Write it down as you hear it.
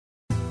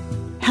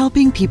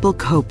helping people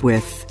cope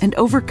with and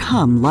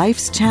overcome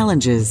life's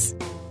challenges.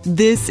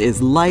 This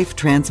is Life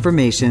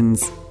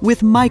Transformations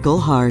with Michael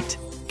Hart,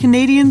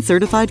 Canadian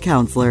certified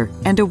counselor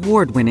and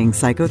award-winning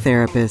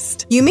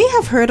psychotherapist. You may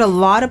have heard a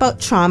lot about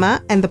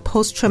trauma and the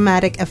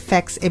post-traumatic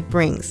effects it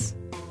brings.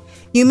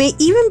 You may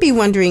even be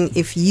wondering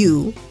if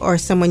you or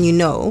someone you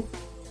know,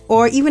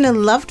 or even a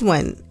loved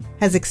one,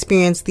 has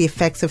experienced the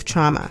effects of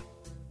trauma.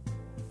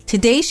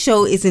 Today's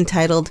show is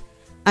entitled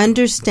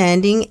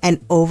Understanding and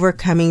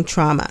Overcoming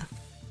Trauma.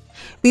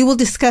 We will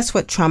discuss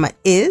what trauma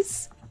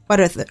is,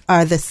 what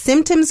are the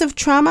symptoms of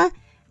trauma,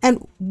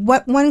 and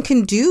what one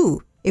can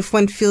do if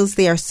one feels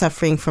they are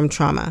suffering from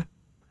trauma.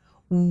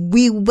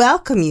 We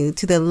welcome you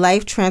to the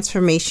Life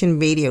Transformation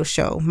Radio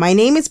Show. My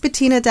name is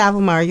Bettina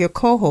Davomar, your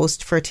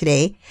co-host for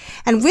today,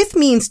 and with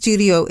me in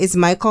studio is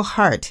Michael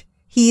Hart.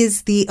 He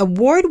is the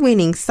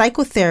award-winning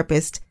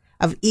psychotherapist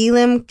of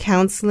Elim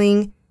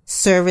Counseling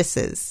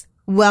Services.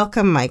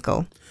 Welcome,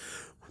 Michael.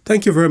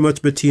 Thank you very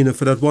much, Bettina,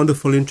 for that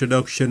wonderful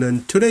introduction.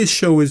 And today's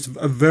show is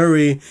a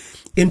very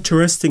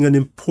interesting and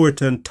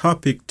important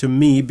topic to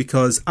me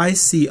because I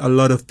see a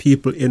lot of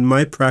people in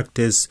my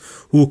practice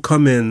who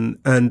come in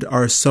and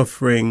are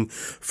suffering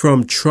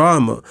from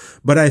trauma.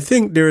 But I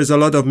think there is a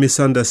lot of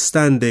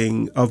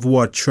misunderstanding of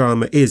what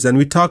trauma is. And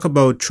we talk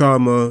about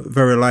trauma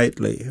very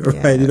lightly, right?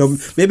 Yes. You know,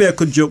 maybe I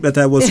could joke that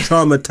I was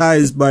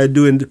traumatized by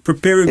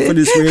preparing for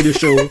this radio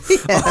show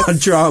on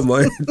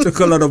trauma. It took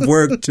a lot of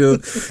work to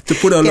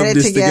put all of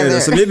this together.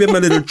 So maybe I'm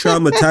a little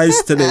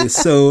traumatized today.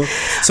 So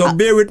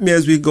bear with me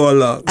as we go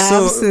along.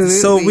 Absolutely.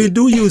 So we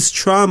do use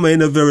trauma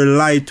in a very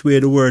light way,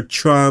 the word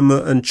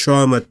trauma and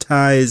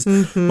traumatized.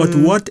 Mm-hmm. But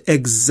what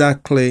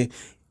exactly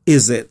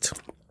is it?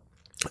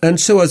 And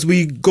so as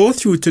we go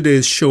through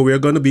today's show, we are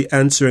going to be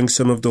answering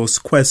some of those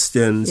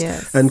questions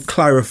and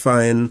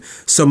clarifying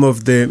some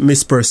of the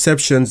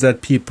misperceptions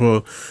that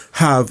people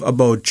have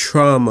about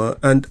trauma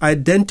and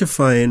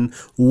identifying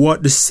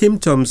what the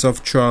symptoms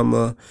of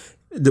trauma,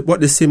 what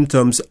the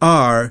symptoms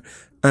are,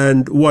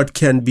 and what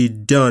can be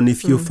done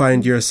if you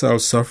find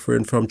yourself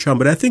suffering from trauma.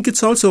 But I think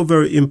it's also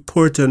very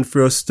important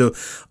for us to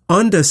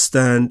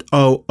understand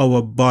how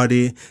our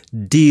body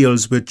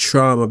deals with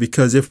trauma,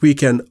 because if we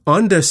can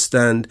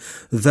understand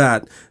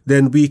that,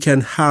 then we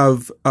can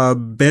have a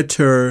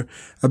better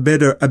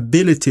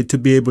ability to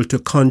be able to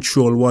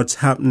control what's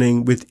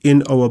happening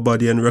within our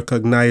body and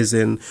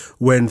recognizing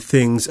when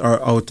things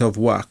are out of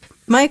whack.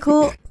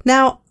 Michael,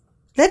 now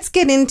let's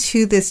get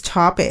into this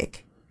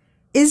topic.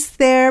 Is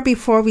there,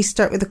 before we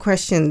start with the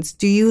questions,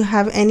 do you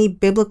have any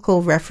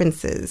biblical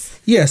references?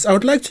 Yes, I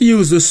would like to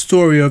use the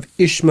story of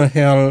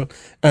Ishmael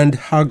and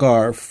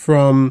Hagar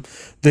from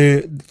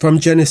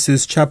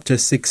Genesis chapter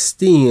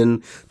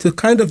 16 to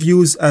kind of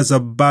use as a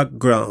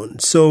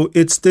background. So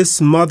it's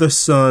this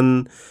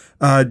mother-son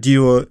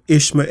duo,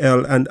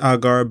 Ishmael and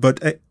Hagar,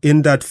 but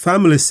in that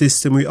family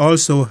system, we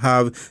also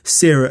have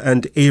Sarah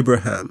and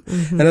Abraham.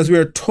 Mm-hmm. And as we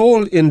are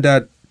told in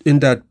that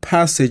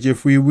passage,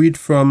 if we read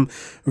from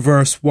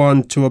verse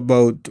 1 to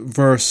about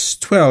verse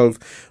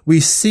 12, we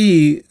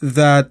see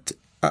that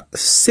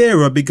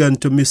Sarah began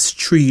to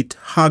mistreat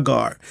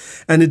Hagar,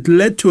 and it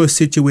led to a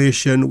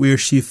situation where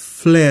she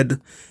fled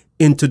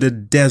into the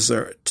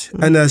desert.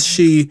 Mm-hmm. And as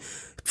she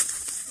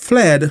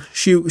fled,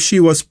 she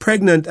was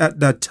pregnant at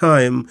that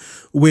time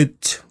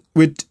with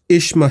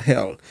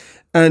Ishmael.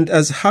 And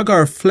as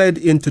Hagar fled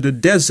into the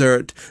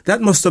desert,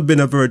 that must have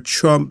been a very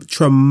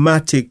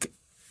traumatic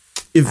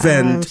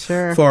event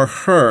for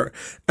her.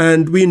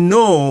 And we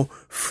know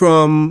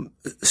from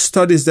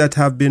studies that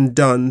have been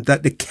done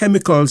that the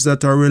chemicals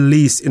that are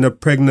released in a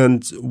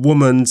pregnant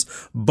woman's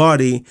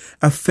body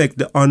affect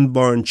the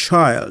unborn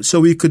child. So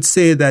we could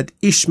say that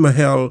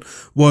Ishmael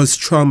was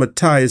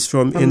traumatized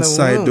from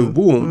inside the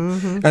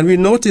womb. Mm-hmm. And we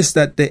noticed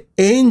that the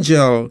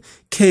angel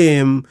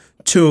came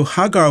to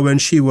Hagar when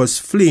she was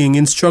fleeing,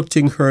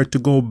 instructing her to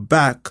go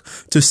back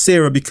to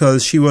Sarah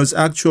because she was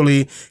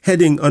actually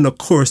heading on a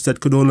course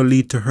that could only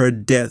lead to her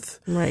death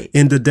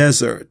in the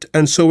desert.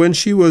 And so when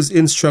she was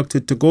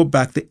instructed to go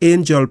back, the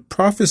angel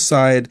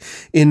prophesied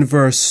in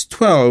verse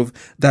 12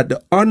 that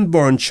the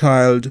unborn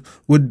child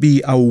would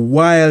be a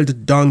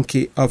wild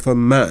donkey of a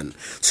man.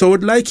 So I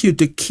would like you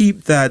to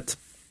keep that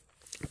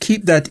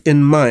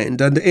in mind.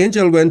 And the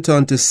angel went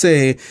on to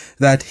say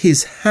that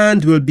his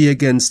hand will be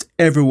against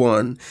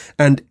everyone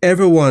and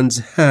everyone's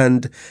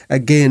hand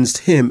against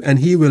him, and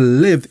he will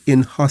live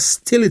in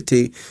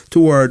hostility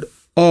towards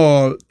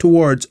all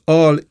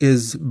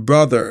his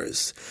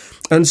brothers.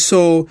 And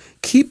so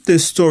keep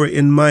this story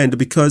in mind,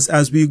 because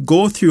as we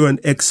go through and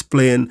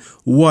explain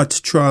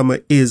what trauma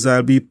is,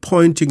 I'll be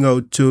pointing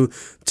out to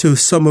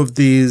some of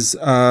these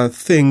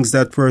things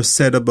that were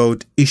said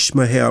about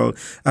Ishmael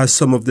as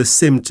some of the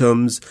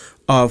symptoms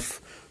of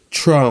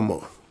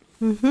trauma.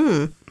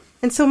 Mm-hmm.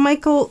 And so,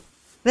 Michael,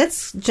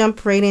 let's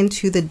jump right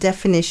into the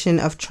definition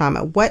of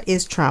trauma. What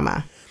is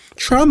trauma?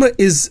 Trauma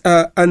is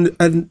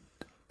an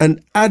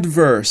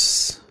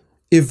adverse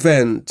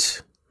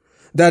event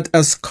that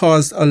has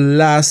caused a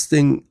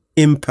lasting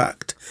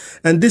impact.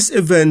 And this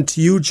event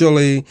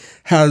usually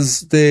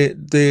has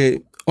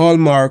the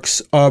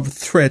marks of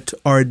threat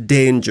or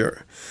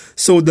danger.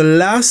 So the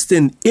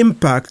lasting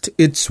impact,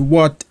 it's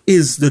what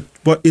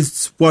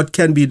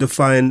can be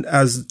defined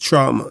as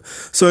trauma.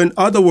 So in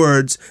other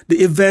words, the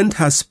event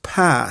has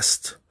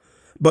passed,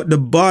 but the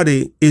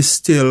body is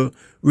still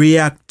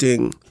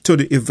reacting to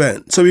the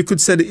event. So we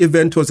could say the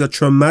event was a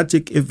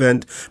traumatic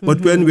event, but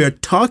when we are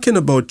talking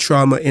about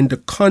trauma in the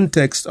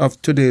context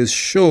of today's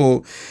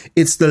show,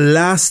 it's the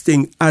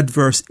lasting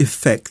adverse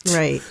effect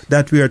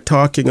that we are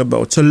talking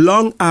about. So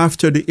long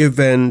after the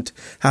event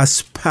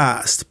has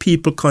passed,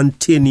 people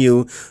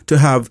continue to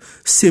have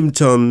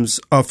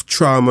symptoms of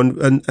trauma,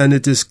 and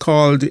it is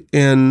called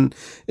in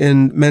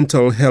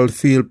mental health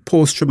field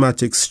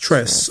post-traumatic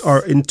stress,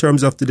 or in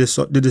terms of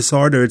the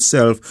disorder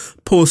itself,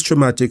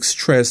 post-traumatic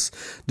stress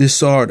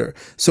disorder.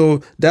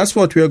 So that's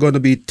what we are going to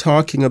be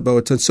talking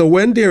about. And so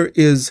when there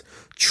is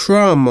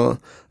trauma,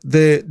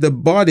 the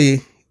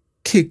body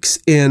kicks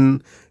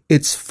in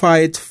its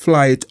fight,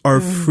 flight,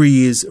 or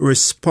freeze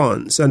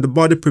response, and the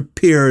body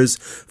prepares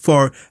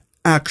for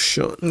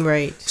action.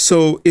 Right.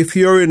 So if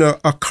you're in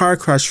a car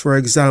crash, for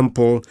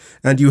example,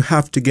 and you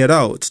have to get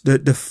out,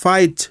 the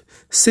fight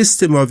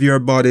system of your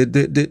body,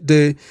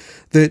 the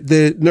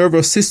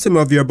nervous system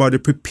of your body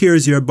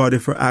prepares your body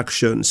for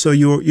action. So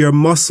your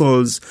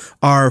muscles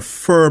are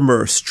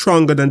firmer,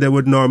 stronger than they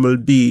would normally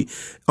be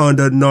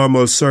under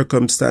normal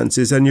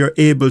circumstances, and you're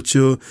able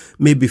to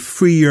maybe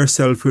free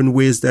yourself in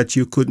ways that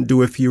you couldn't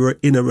do if you were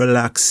in a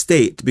relaxed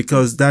state,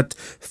 because that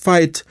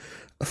fight,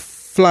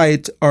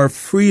 flight, or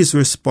freeze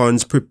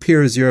response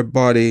prepares your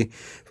body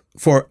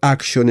for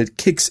action. It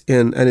kicks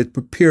in and it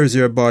prepares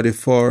your body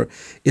for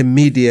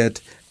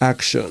immediate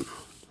action.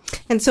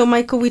 And so,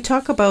 Michael, we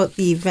talk about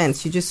the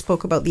events. You just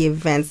spoke about the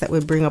events that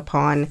would bring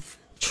upon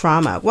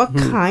trauma. What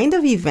kind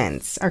of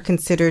events are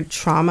considered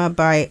trauma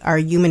by our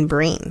human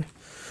brain?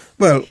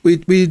 Well, we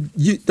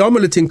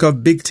normally think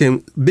of big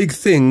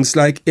things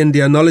like in the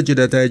analogy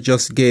that I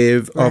just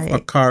gave of a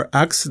car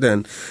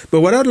accident.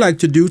 But what I'd like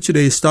to do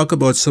today is talk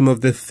about some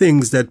of the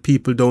things that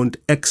people don't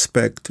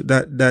expect,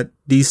 that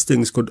these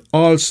things could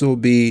also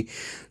be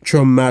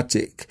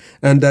traumatic,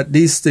 and that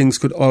these things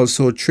could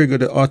also trigger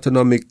the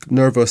autonomic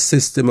nervous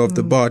system of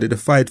the body, the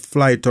fight,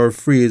 flight, or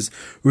freeze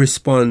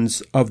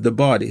response of the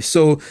body.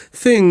 So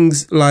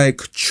things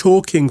like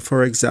choking,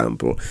 for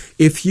example.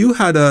 If you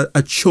had a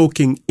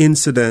choking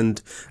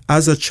incident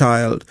as a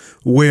child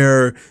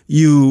where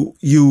you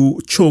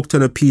choked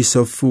on a piece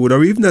of food,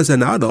 or even as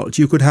an adult,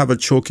 you could have a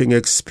choking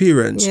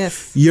experience.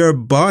 Yes. Your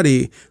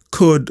body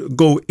could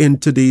go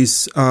into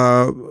these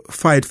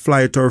fight,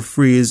 flight, or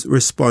freeze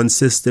response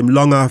system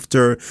long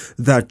after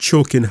that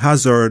choking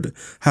hazard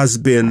has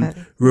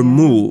been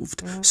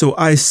removed. Yeah. So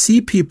I see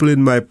people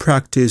in my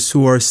practice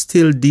who are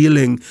still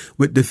dealing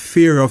with the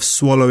fear of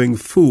swallowing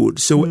food.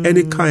 So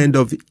any kind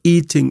of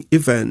eating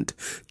event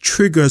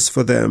triggers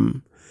for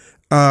them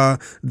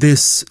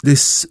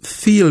this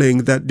feeling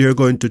that they're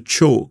going to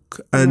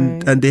choke,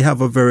 and they have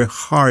a very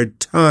hard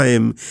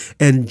time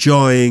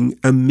enjoying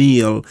a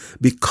meal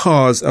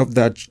because of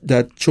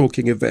that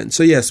choking event.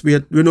 So yes, we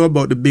know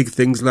about the big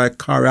things like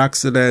car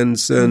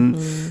accidents and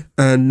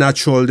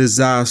natural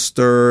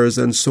disasters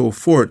and so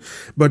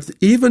forth, but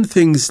even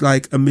things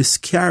like a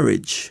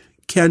miscarriage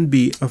can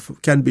be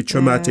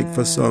traumatic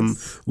for some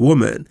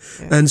women.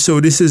 Yes. And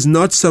so this is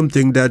not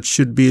something that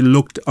should be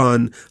looked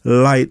on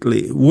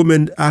lightly.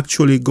 Women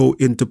actually go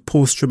into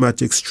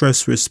post-traumatic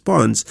stress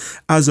response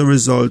as a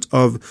result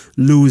of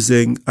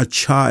losing a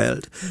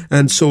child.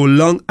 And so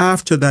long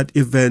after that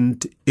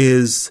event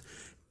is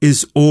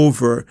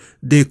over,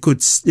 they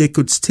could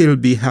still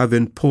be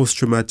having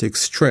post-traumatic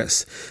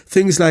stress.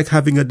 Things like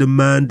having a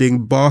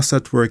demanding boss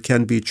at work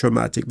can be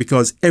traumatic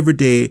because every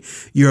day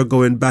you're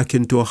going back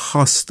into a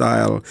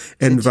hostile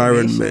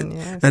environment.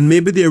 Yes. And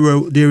maybe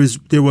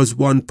there was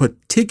one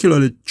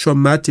particularly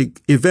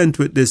traumatic event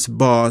with this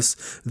boss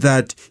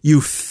that you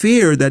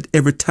fear that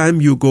every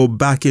time you go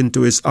back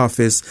into his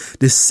office,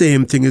 the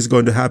same thing is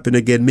going to happen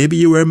again. Maybe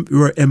you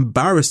were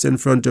embarrassed in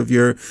front of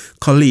your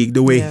colleague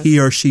the way he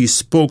or she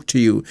spoke to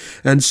you.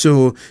 And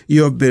so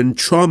you have been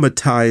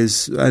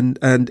traumatized,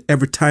 and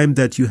every time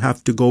that you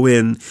have to go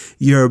in,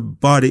 your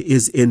body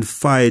is in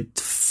fight,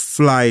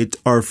 flight,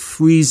 or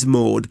freeze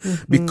mode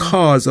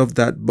because of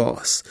that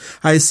boss.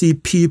 I see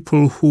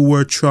people who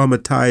were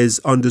traumatized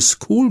on the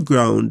school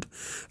ground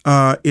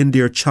in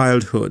their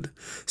childhood.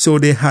 So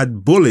they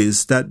had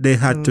bullies that they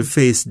had to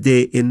face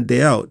day in,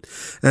 day out.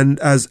 And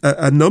as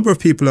a number of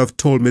people have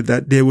told me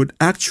that they would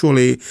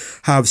actually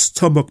have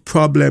stomach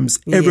problems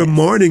every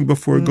morning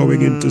before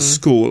going into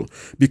school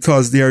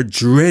because they are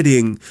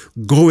dreading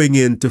going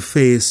in to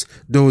face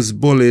those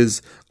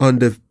bullies on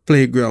the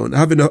playground.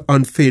 Having an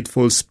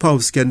unfaithful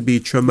spouse can be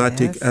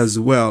traumatic as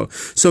well.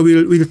 So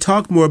we'll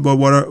talk more about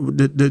what are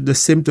the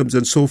symptoms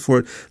and so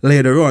forth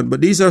later on.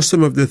 But these are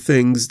some of the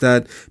things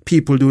that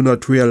people do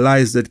not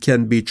realize that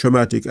can be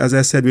traumatic. As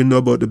I said, we know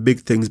about the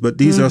big things, but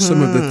these are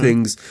some of the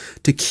things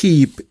to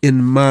keep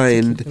in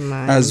mind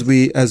as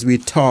we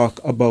talk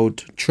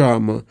about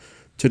trauma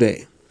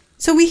today.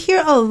 So we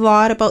hear a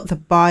lot about the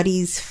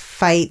body's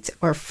fight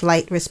or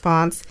flight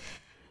response.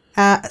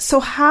 So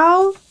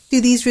how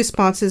do these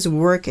responses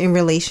work in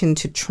relation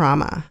to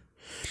trauma?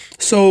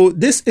 So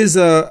this is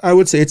I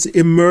would say it's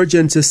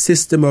emergency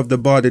system of the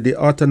body, the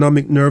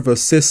autonomic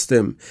nervous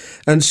system.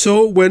 And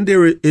so when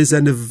there is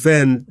an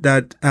event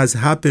that has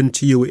happened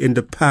to you in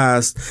the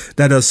past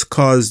that has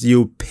caused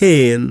you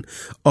pain,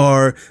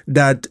 or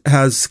that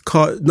has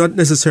caused not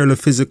necessarily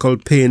physical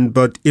pain,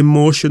 but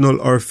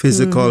emotional or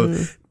physical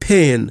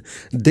pain,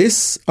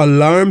 this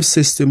alarm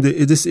system,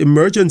 this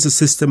emergency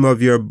system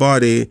of your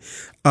body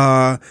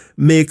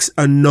makes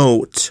a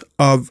note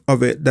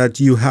of it that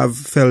you have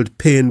felt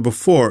pain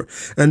before.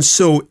 And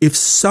so if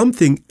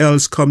something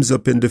else comes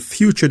up in the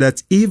future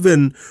that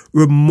even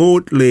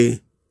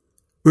remotely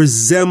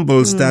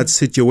resembles that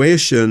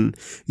situation,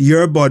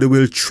 your body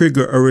will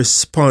trigger a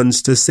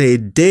response to say,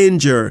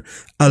 danger,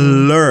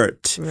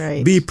 alert,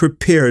 be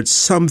prepared,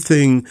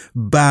 something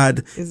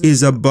bad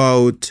is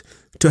about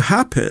to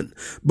happen.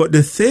 But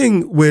the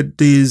thing with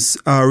these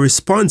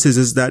responses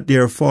is that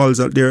they're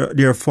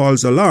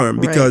false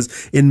alarm,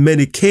 because in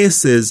many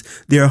cases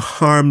they're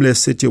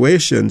harmless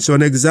situations. So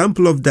an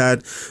example of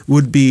that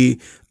would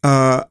be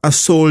a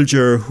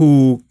soldier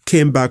who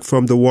came back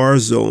from the war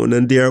zone,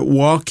 and they're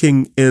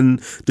walking in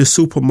the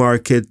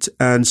supermarket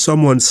and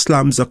someone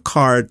slams a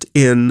cart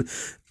in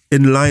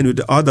line with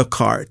the other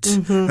cart.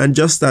 And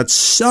just that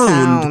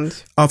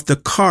sound of the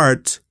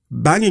cart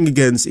banging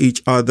against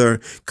each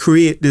other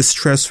create this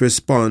stress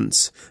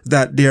response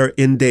that they're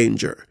in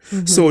danger.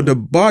 So the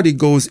body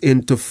goes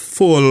into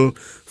full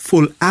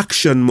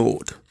action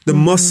mode. The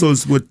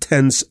muscles would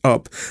tense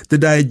up. The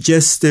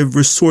digestive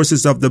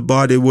resources of the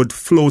body would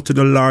flow to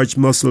the large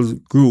muscle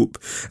group.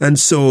 And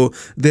so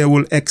they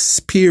will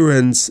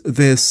experience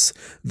this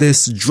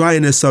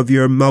dryness of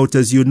your mouth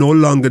as you no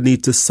longer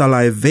need to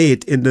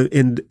salivate in the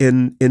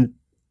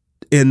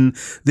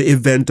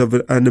event of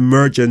an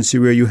emergency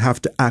where you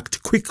have to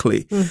act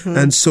quickly.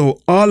 And so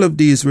all of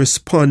these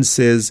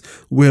responses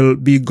will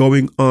be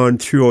going on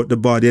throughout the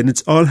body, and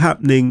it's all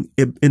happening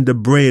in the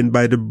brain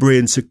by the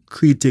brain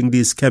secreting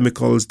these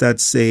chemicals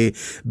that say,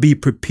 be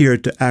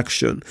prepared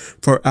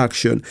for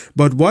action.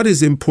 But what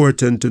is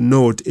important to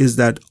note is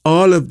that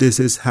all of this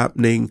is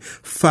happening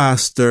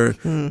faster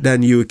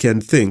than you can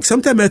think.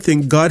 Sometimes I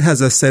think God has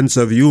a sense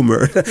of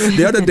humor.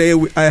 The other day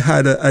I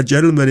had a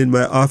gentleman in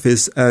my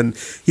office, and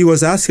he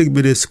was asking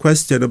me this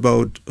question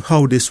about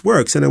how this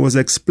works, and I was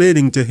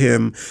explaining to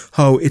him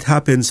how it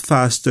happens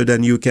faster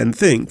than you can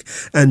think.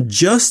 And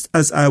just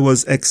as I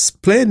was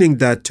explaining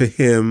that to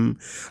him,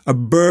 a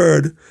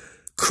bird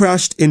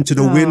crashed into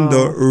the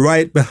window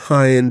right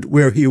behind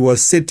where he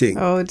was sitting.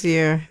 Oh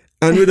dear.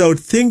 And without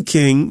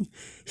thinking,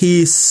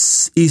 he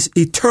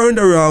turned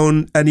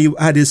around and he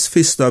had his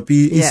fist up.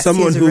 He's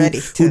someone who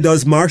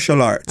does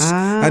martial arts.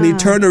 And he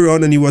turned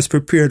around and he was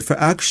prepared for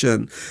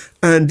action.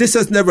 And this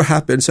has never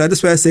happened. So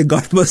that's why I say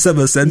God must have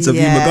a sense of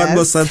humor. God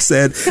must have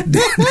said,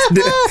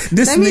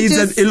 this needs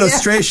an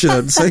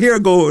illustration. So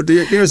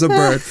here's a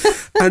bird.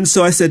 And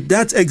so I said,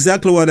 that's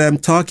exactly what I'm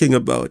talking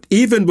about.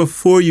 Even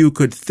before you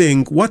could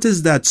think, what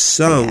is that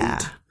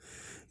sound?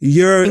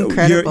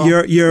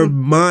 Your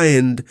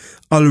mind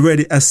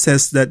already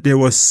assessed that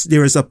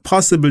there is a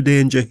possible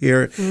danger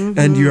here,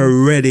 and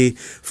you're ready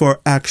for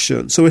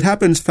action. So it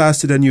happens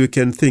faster than you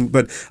can think.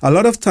 But a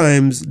lot of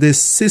times this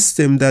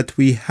system that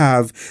we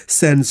have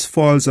sends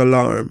false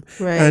alarm,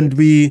 and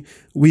we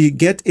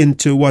get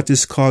into what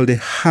is called the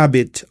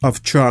habit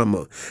of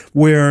trauma,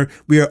 where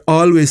we are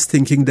always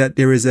thinking that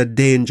there is a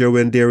danger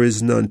when there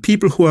is none.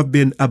 People who have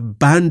been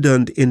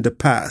abandoned in the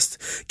past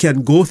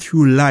can go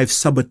through life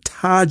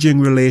sabotaging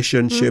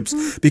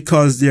relationships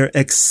because they're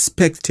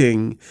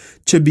expecting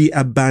to be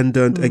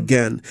abandoned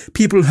again.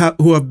 People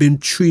who have been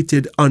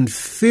treated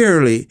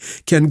unfairly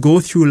can go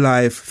through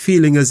life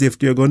feeling as if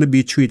they're going to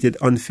be treated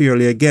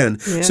unfairly again.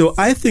 So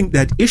I think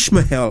that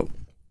Ishmael,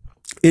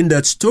 in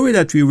that story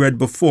that we read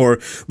before,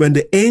 when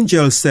the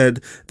angel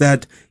said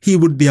that he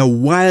would be a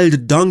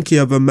wild donkey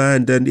of a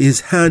man, and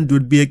his hand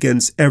would be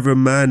against every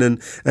man,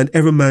 and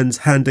every man's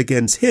hand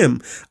against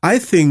him, I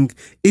think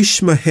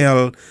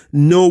Ishmael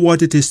know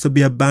what it is to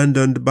be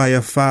abandoned by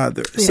a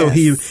father. So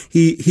he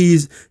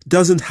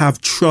doesn't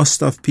have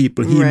trust of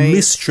people. He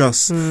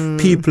mistrusts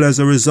people as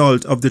a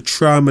result of the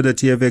trauma that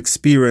he have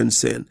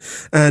experienced in.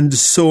 And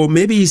so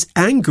maybe he's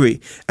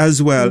angry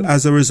as well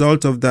as a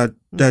result of that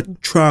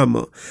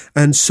trauma.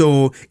 And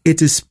so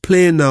it is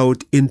playing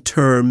out in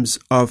terms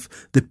of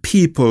the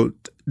people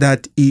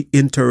that he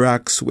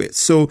interacts with.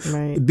 So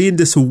being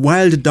this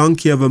wild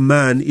donkey of a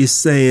man is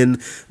saying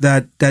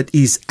that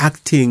he's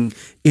acting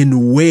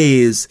in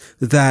ways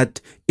that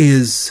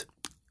is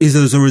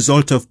as a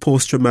result of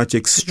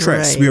post-traumatic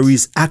stress, where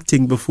he's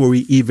acting before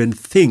he even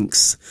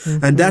thinks.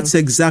 And that's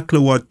exactly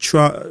what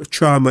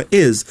trauma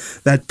is,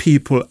 that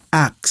people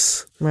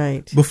act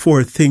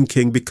before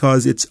thinking,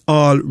 because it's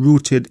all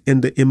rooted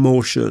in the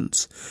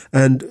emotions.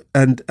 And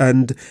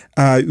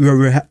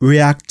we're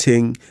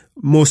reacting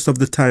most of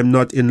the time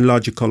not in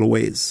logical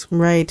ways.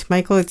 Right.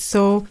 Michael, it's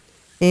so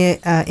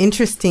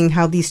interesting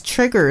how these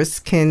triggers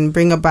can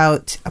bring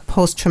about a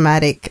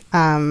post-traumatic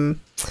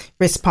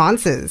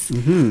responses.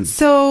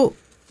 So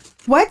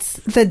what's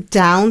the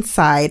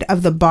downside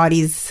of the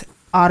body's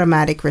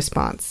automatic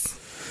response?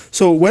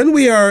 So when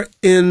we are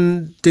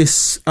in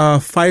this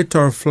fight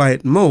or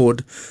flight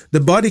mode, the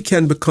body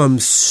can become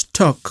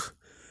stuck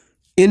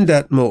in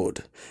that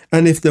mode.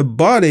 And if the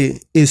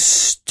body is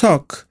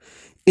stuck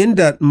in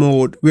that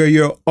mode where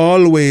you're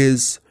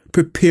always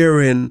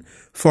preparing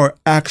for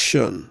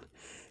action,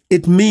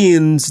 it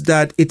means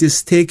that it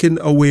is taking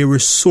away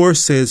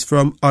resources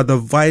from other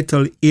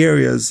vital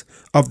areas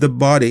of the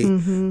body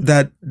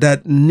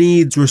that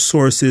needs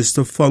resources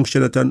to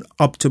function at an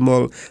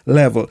optimal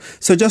level.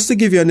 So just to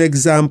give you an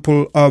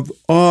example of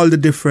all the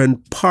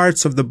different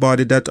parts of the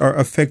body that are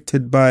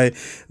affected by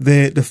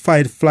the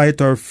fight, flight,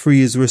 or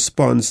freeze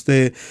response,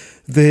 the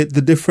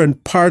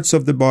different parts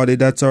of the body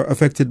that are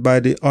affected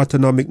by the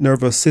autonomic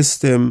nervous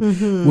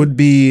system would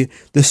be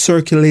the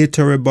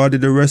circulatory body,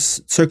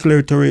 the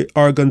circulatory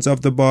organs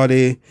of the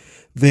body,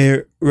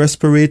 the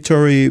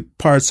respiratory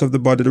parts of the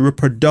body, the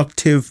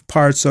reproductive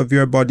parts of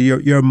your body,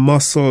 your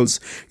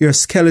muscles, your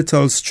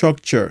skeletal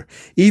structure,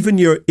 even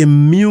your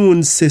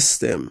immune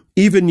system,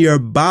 even your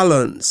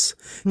balance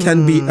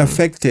can be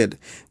affected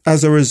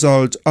as a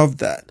result of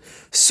that.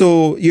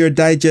 So your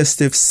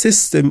digestive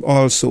system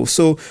also.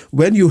 So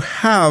when you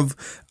have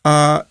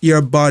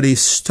your body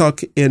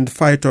stuck in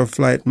fight or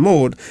flight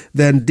mode,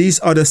 then these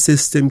other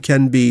systems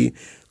can be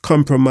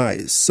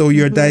compromised. So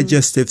your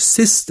digestive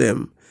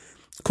system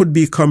could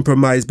be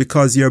compromised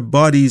because your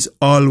body's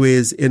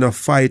always in a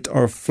fight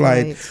or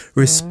flight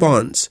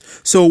response.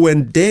 So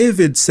when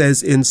David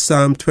says in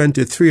Psalm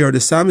 23, or the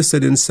psalmist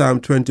said in Psalm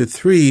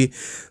 23,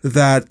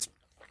 that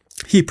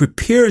he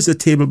prepares a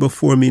table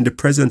before me in the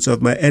presence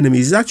of my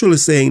enemies, he's actually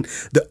saying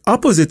the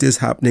opposite is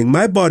happening.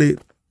 My body,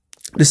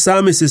 the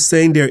psalmist is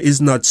saying, there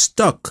is not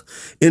stuck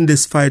in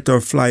this fight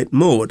or flight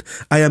mode.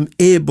 I am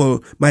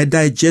able, my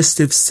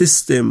digestive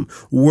system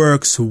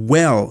works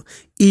well,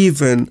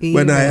 even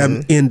when I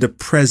am in the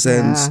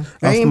presence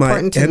of my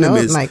enemies. To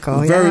note,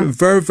 Michael.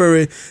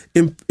 Very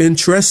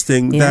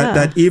interesting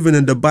that even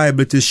in the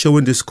Bible it is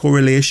showing this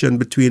correlation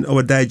between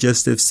our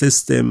digestive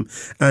system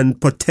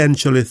and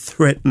potentially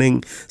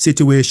threatening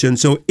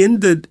situations. So in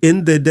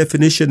the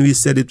definition we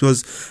said it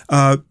was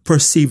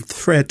perceived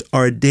threat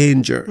or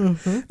danger.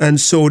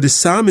 And so the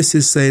psalmist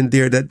is saying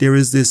there that there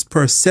is this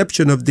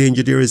perception of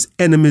danger, there is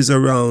enemies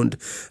around,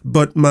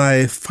 but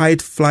my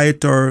fight,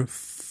 flight, or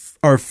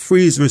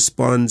freeze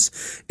response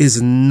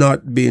is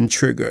not being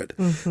triggered.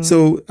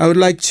 So I would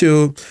like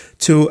to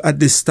at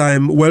this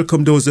time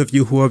welcome those of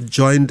you who have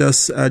joined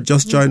us,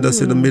 just joined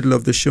us in the middle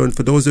of the show. And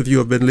for those of you who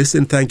have been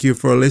listening, thank you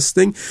for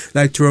listening. I'd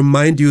like to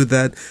remind you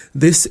that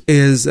this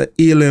is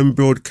Elim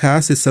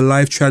Broadcast. It's a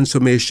life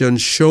transformation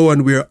show,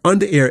 and we're on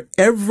the air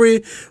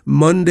every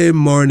Monday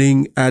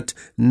morning at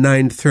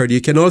 9:30.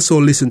 You can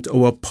also listen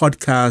to our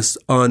podcast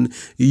on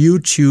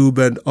YouTube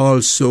and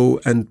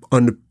also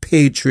on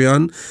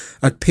Patreon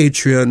at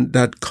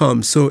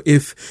patreon.com. So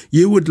if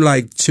you would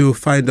like to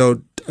find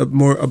out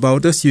more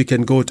about us, you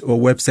can go to our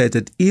website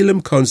at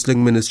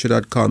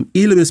elimcounselingministry.com.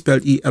 Elim is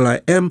spelled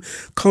E-L-I-M,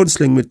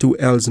 counseling with 2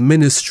 L's,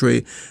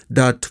 ministry.com.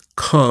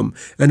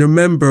 And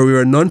remember,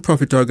 we're a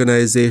non-profit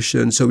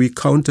organization, so we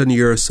count on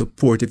your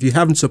support. If you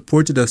haven't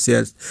supported us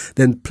yet,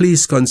 then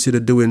please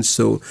consider doing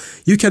so.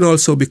 You can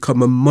also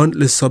become a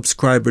monthly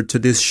subscriber to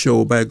this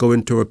show by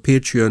going to our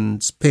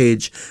Patreon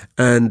page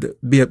and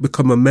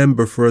become a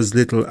member for as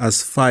little as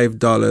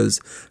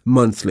 $5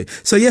 monthly.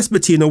 So yes,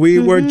 Bettina, we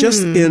were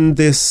just in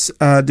this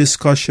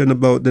discussion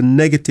about the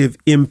negative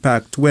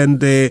impact when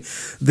the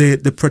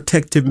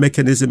protective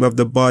mechanism of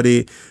the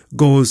body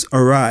goes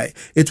awry.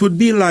 It would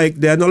be like,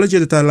 the analogy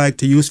that I like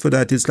to use for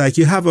that is like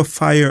you have a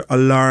fire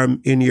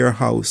alarm in your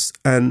house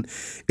and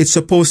it's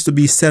supposed to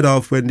be set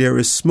off when there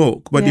is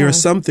smoke, but there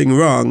is something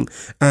wrong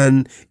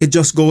and it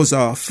just goes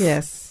off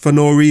for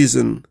no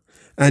reason.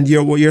 And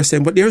you're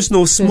saying, but there's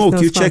no smoke.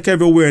 You check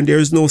everywhere and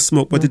there's no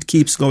smoke, but it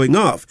keeps going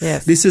off.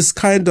 This is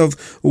kind of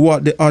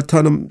what the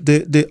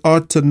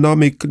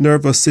autonomic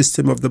nervous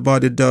system of the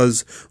body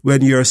does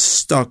when you're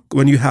stuck,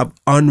 when you have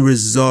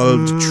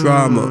unresolved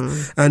trauma.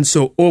 And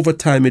so over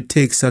time, it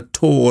takes a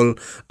toll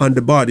on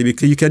the body,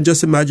 because you can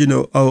just imagine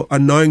how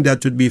annoying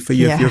that would be for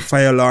you if your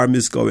fire alarm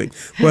is going.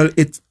 Well,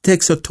 it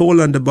takes a toll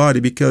on the body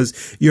because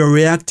you're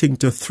reacting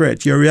to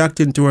threat. You're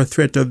reacting to a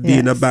threat of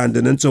being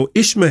abandoned. And so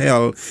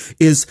Ishmael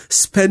is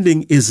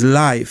spending his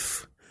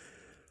life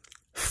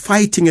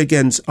fighting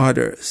against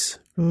others,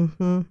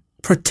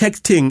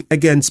 protecting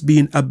against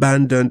being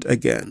abandoned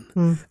again,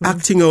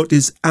 acting out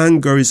his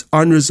anger, his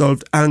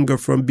unresolved anger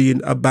from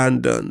being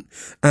abandoned.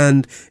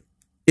 And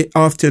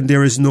often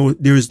there is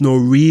no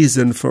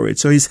reason for it.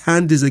 So his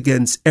hand is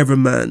against every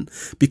man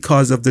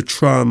because of the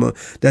trauma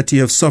that he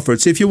has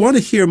suffered. So if you want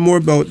to hear more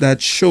about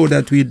that show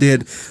that we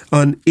did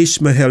on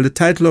Ishmael, the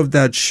title of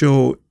that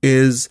show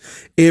is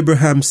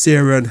Abraham,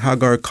 Sarah, and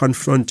Hagar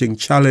Confronting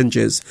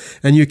Challenges.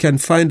 And you can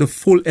find a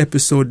full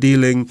episode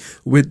dealing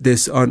with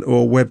this on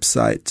our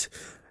website.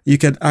 you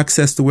can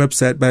access the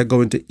website by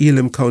going to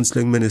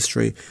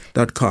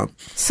elimcounselingministry.com.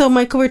 So,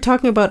 Michael, we're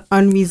talking about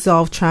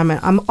unresolved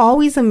trauma. I'm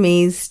always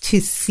amazed to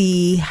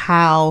see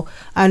how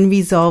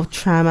unresolved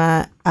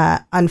trauma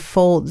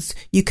unfolds.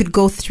 You could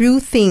go through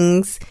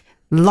things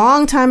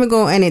long time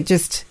ago and it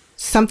just,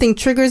 something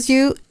triggers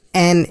you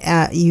and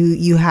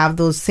you have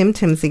those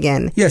symptoms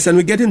again. Yes, and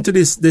we get into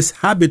this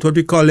habit, what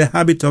we call the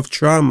habit of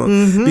trauma,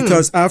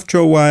 because after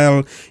a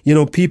while,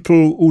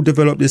 people who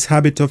develop this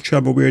habit of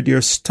trauma where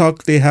they're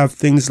stuck, they have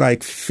things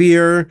like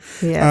fear,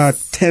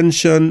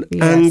 tension,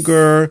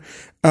 anger,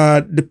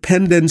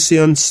 dependency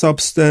on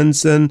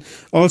substance, and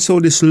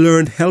also this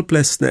learned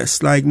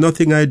helplessness, like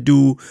nothing I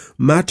do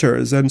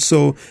matters. And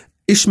so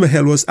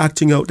Ishmael was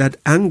acting out that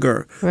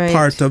anger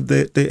part of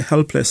the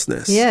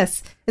helplessness.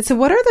 Yes. And so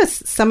what are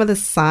some of the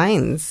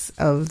signs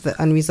of the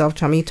unresolved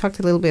trauma? You talked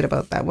a little bit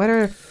about that. What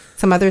are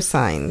some other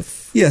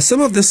signs? Yeah,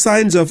 some of the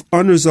signs of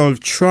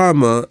unresolved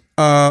trauma,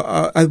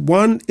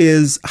 one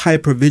is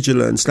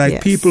hypervigilance.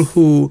 Like people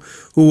who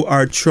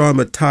are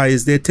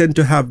traumatized, they tend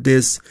to have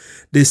this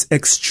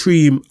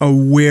extreme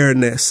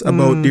awareness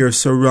about their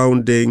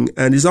surrounding,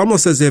 and it's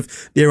almost as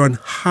if they're on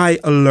high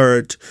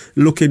alert,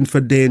 looking for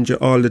danger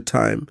all the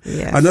time.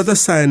 Yes. Another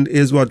sign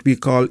is what we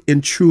call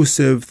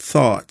intrusive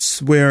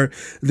thoughts, where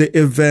the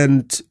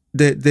event,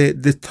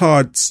 the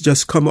thoughts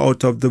just come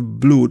out of the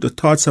blue. The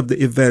thoughts of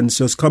the events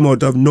just come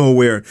out of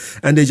nowhere,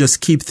 and they just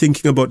keep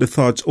thinking about the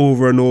thoughts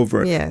over and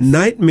over. Yes.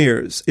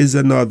 Nightmares is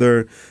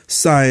another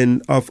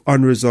sign of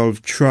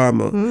unresolved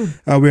trauma,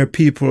 where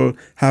people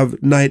have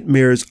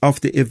nightmares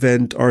of the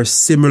event or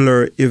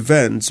similar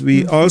events.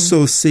 We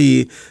also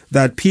see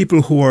that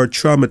people who are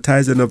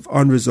traumatized and have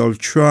unresolved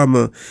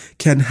trauma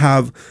can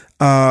have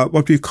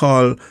what we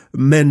call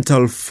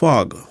mental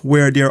fog,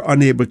 where they're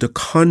unable to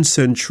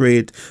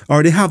concentrate,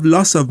 or they have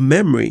loss of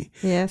memory,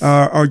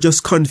 or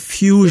just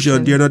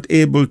confusion. They're not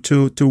able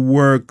to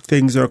work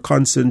things or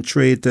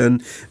concentrate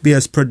and be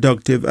as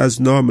productive as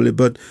normally.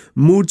 But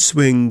mood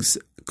swings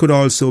could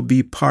also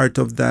be part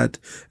of that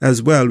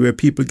as well, where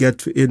people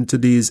get into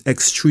these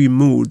extreme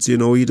moods,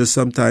 either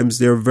sometimes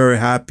they're very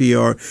happy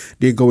or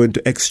they go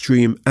into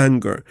extreme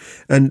anger,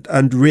 and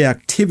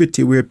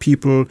reactivity, where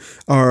people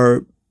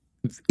are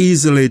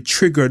easily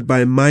triggered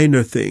by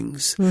minor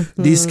things.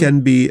 These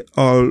can be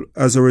all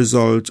as a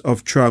result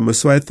of trauma.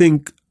 So I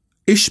think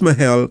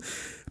Ishmael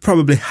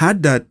probably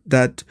had that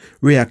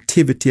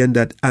reactivity and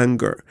that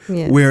anger,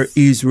 where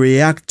he's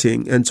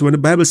reacting. And so when the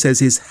Bible says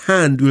his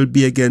hand will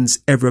be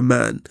against every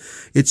man,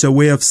 it's a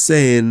way of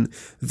saying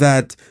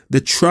that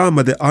the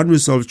trauma, the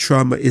unresolved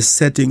trauma, is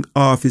setting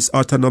off his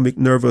autonomic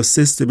nervous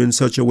system in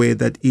such a way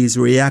that he's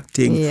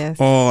reacting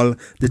all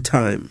the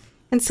time.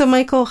 And so,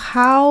 Michael,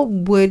 how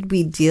would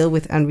we deal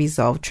with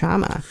unresolved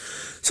trauma?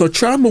 So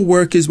trauma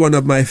work is one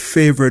of my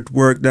favorite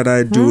work that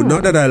I do.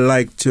 Not that I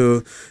like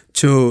to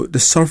the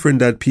suffering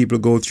that people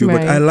go through,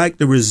 but I like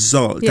the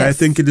result. I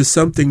think it is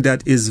something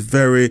that is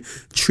very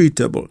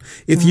treatable.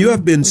 If you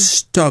have been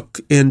stuck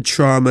in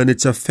trauma and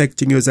it's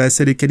affecting you, as I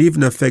said, it can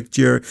even affect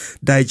your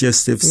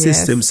digestive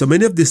system. So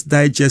many of these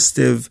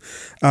digestive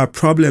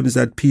problems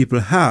that people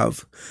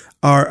have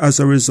are as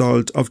a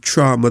result of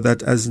trauma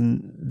that has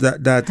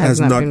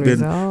not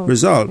been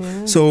resolved.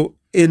 Yeah. So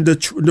in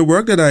the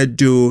work that I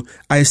do,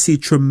 I see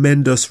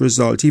tremendous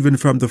results, even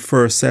from the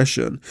first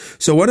session.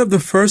 So one of the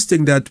first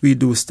things that we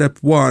do, step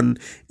one,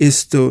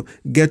 is to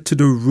get to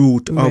the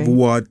root of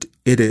what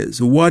it is.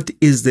 What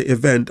is the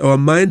event? Our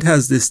mind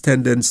has this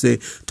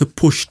tendency to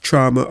push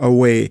trauma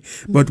away,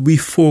 but we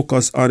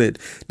focus on it.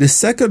 The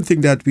second thing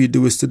that we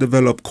do is to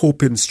develop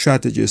coping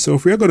strategies. So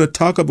if we're going to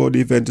talk about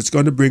the event, it's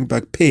going to bring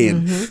back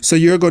pain. So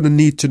you're going to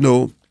need to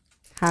know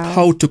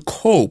how to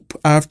cope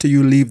after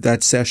you leave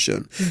that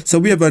session. So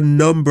we have a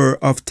number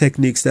of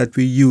techniques that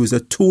we use, the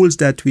tools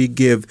that we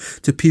give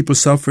to people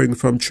suffering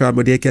from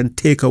trauma they can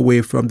take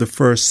away from the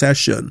first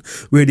session,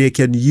 where they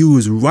can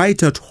use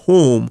right at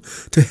home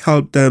to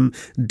help them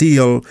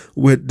deal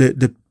with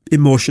the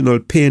emotional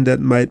pain that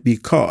might be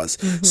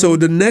caused. So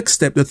the next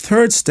step, the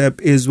third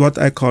step, is what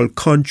I call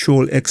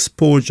control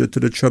exposure to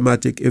the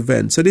traumatic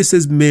event. So this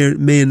is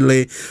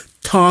mainly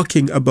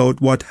talking about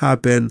what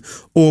happened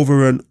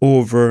over and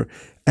over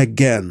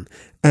again.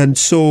 And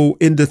so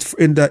in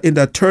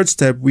that third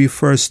step, we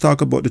first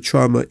talk about the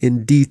trauma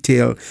in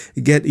detail,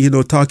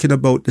 talking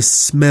about the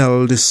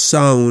smell, the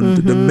sound,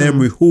 the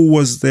memory, who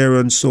was there,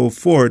 and so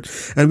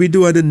forth. And we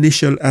do an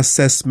initial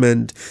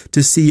assessment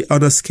to see,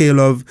 on a scale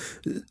of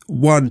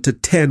 1 to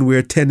 10,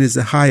 where 10 is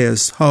the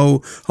highest,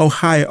 how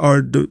high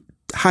are the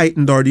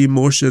heightened are the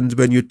emotions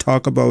when you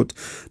talk about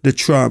the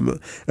trauma.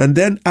 And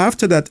then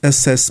after that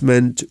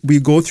assessment,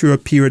 we go through a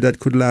period that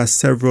could last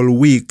several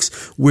weeks,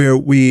 where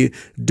we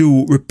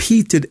do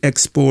repeated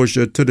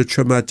exposure to the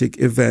traumatic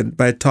event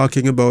by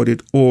talking about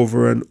it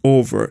over and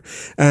over.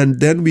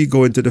 And then we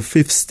go into the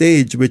fifth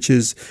stage, which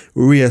is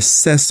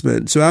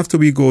reassessment. So after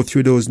we go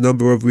through those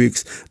number of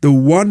weeks, the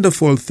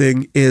wonderful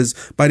thing is,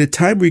 by the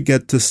time we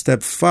get to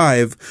step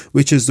 5,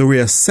 which is the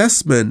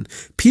reassessment,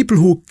 people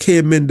who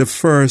came in the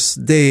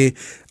first day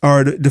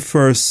or the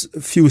first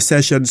few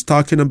sessions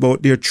talking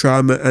about their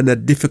trauma and the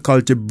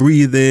difficulty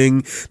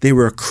breathing. They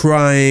were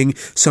crying.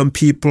 Some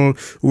people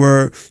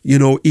were,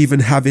 even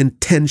having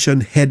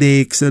tension,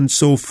 headaches and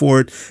so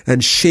forth,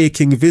 and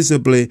shaking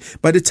visibly.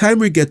 By the time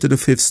we get to the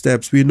 5th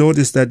steps, we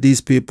notice that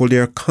these people,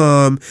 they're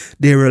calm,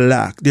 they're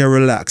relaxed.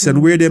 Mm-hmm.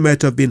 And where they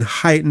might have been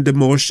heightened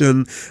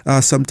emotion,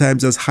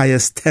 sometimes as high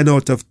as 10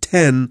 out of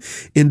 10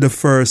 in the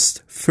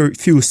first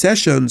few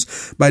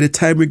sessions, by the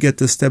time we get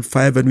to step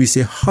 5 and we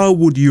say, how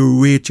would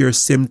you rate your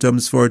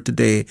symptoms for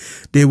today?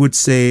 They would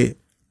say,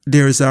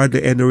 there's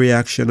hardly any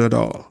reaction at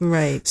all.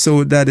 Right.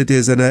 So that it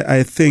is. And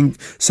I think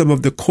some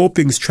of the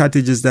coping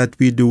strategies that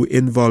we do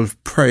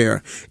involve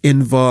prayer,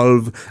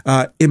 involve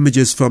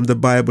images from the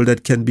Bible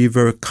that can be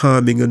very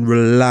calming and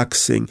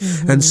relaxing.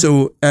 Mm-hmm. And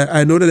so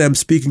I know that I'm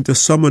speaking to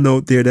someone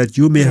out there that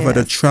you may have had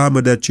a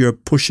trauma that you're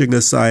pushing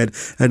aside,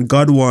 and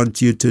God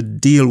wants you to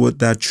deal with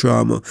that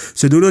trauma.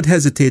 So do not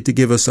hesitate to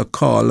give us a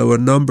call. Our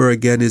number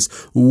again is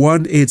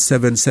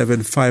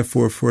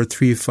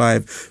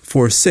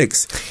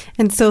 1-877-544-3546.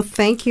 And so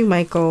thank you,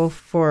 Michael,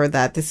 for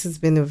that. This has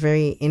been a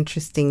very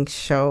interesting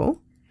show.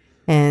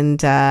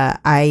 And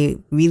I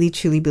really,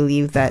 truly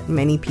believe that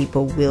many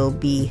people will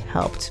be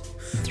helped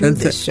through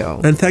this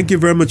show. And thank you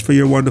very much for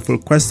your wonderful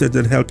questions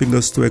and helping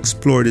us to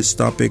explore this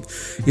topic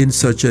in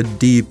such a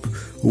deep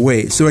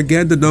way. So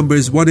again, the number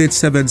is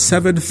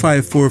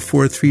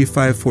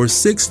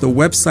 1-877-544-3546. The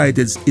website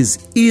is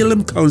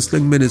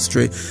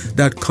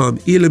elimcounselingministry.com.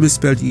 Elim is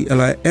spelled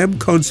E-L-I-M,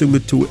 counseling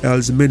with 2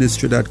 L's,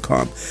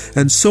 ministry.com.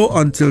 And so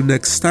until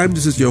next time,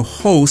 this is your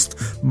host,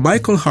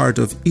 Michael Hart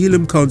of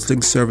Elim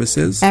Counseling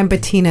Services. And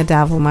Bettina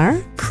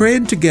Davelmar.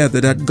 Praying together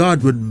that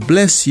God would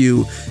bless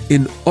you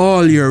in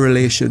all your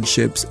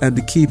relationships and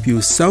to keep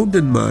you sound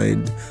in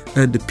mind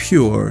and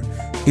pure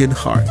in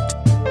heart.